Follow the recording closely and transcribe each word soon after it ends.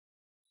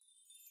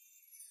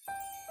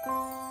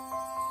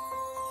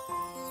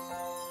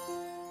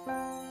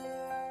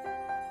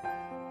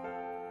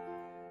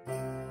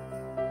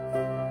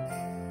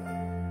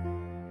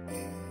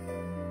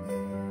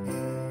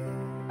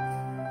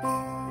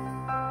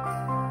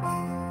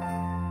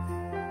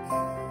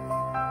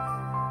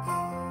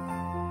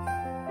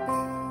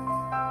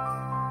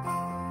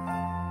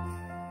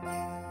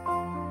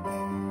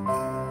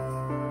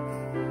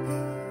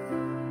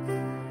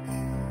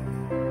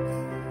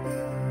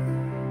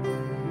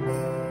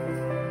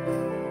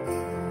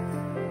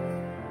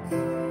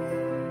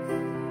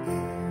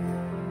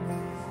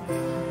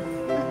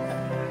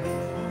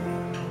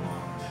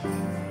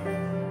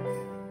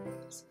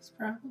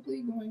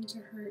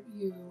hurt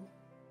you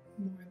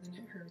more than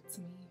it hurts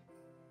me.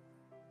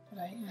 But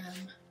I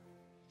am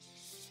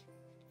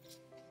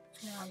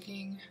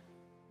frogging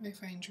my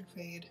Find Your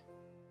Fade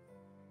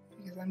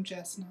because I'm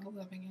just not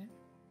loving it.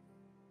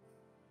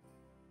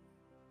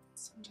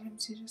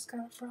 Sometimes you just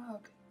gotta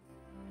frog.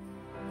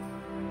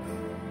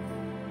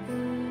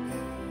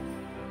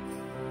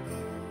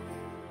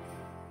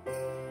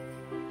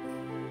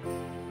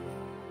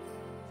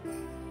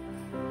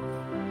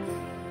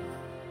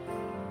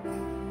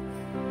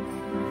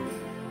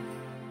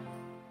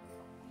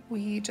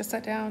 We just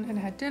sat down and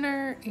had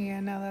dinner,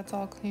 and now that's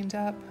all cleaned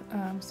up.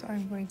 So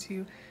I'm going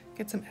to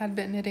get some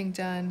Advent knitting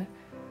done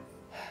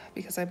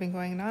because I've been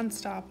going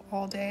nonstop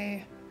all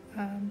day.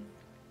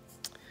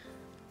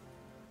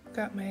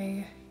 Got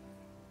my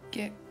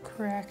Get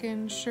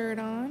Crackin' shirt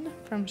on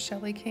from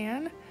Shelly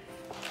Can,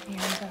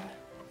 and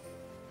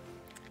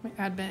my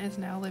Advent is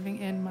now living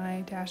in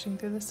my Dashing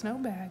Through the Snow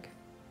bag.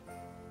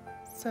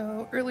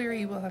 So earlier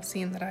you will have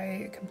seen that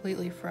I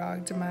completely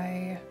frogged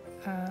my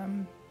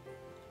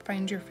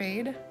Find Your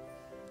Fade,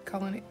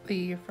 calling it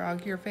the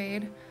Frog Your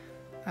Fade.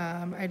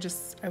 I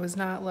was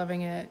not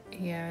loving it,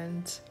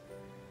 and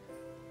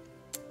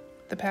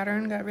the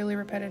pattern got really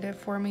repetitive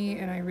for me,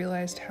 and I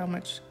realized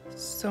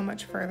so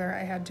much further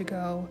I had to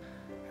go.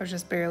 I was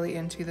just barely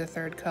into the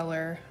third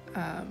color,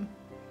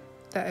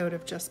 that it would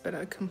have just been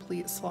a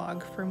complete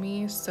slog for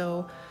me.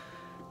 So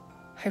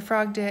I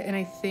frogged it, and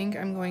I think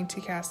I'm going to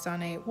cast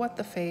on a What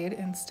the Fade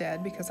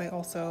instead because I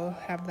also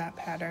have that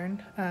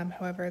pattern.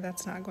 However,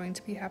 that's not going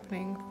to be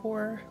happening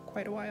for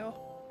quite a while.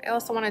 I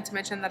also wanted to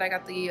mention that I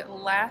got the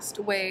last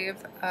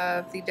wave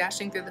of the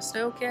Dashing Through the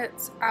Snow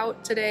kits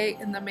out today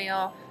in the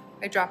mail.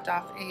 I dropped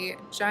off a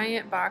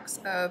giant box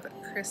of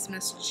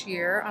Christmas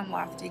cheer on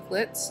Lofty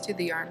Glitz to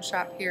the yarn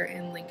shop here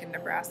in Lincoln,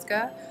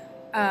 Nebraska.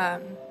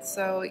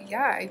 So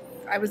yeah,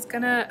 I was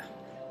gonna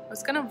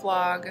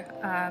vlog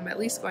at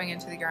least going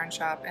into the yarn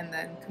shop, and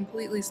then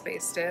completely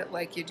spaced it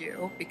like you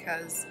do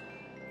because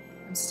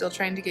I'm still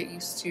trying to get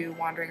used to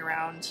wandering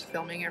around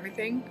filming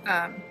everything.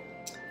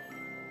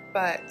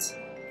 But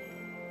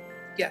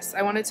yes,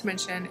 I wanted to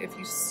mention, if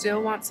you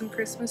still want some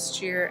Christmas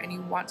cheer and you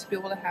want to be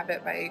able to have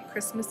it by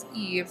Christmas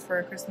Eve for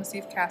a Christmas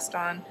Eve cast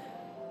on,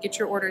 get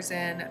your orders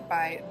in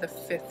by the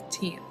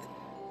 15th.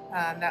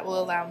 That will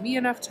allow me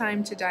enough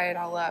time to dye it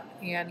all up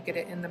and get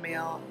it in the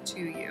mail to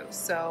you.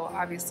 So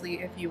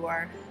obviously if you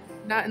are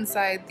not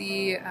inside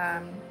the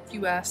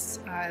US,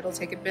 it'll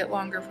take a bit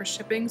longer for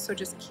shipping, so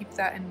just keep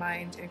that in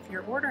mind if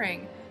you're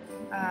ordering.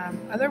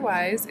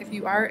 Otherwise, if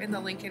you are in the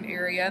Lincoln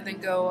area, then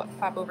go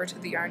pop over to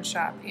the yarn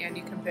shop and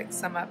you can pick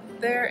some up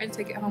there and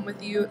take it home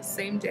with you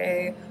same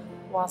day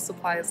while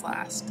supplies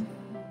last.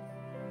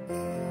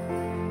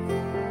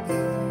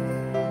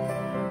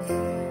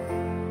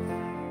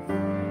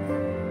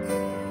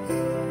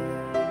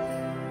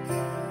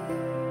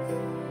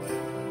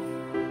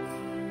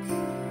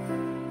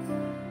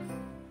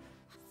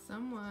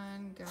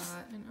 Someone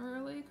got an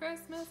early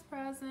Christmas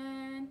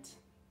present.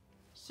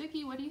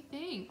 Shiggy, what do you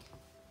think?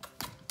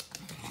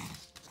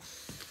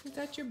 Is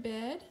that your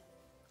bed?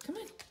 Come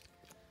on.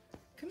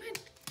 Come on.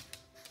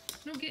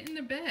 No, get in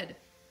the bed,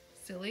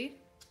 silly.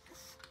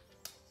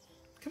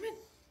 Come on,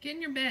 get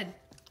in your bed.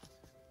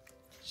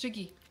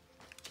 Shiggy.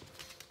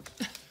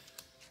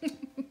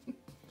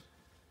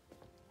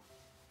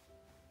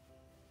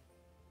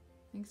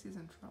 Thinks he's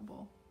in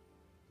trouble.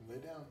 Lay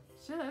down.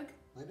 Shug.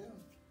 Lay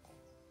down.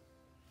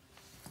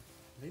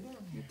 Lay down.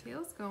 Your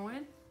tail's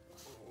going.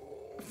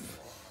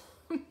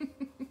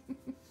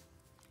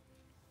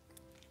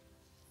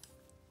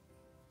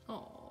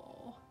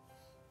 Oh,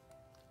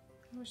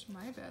 I wish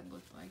my bed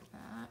looked like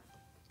that.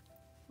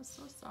 It was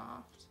so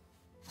soft.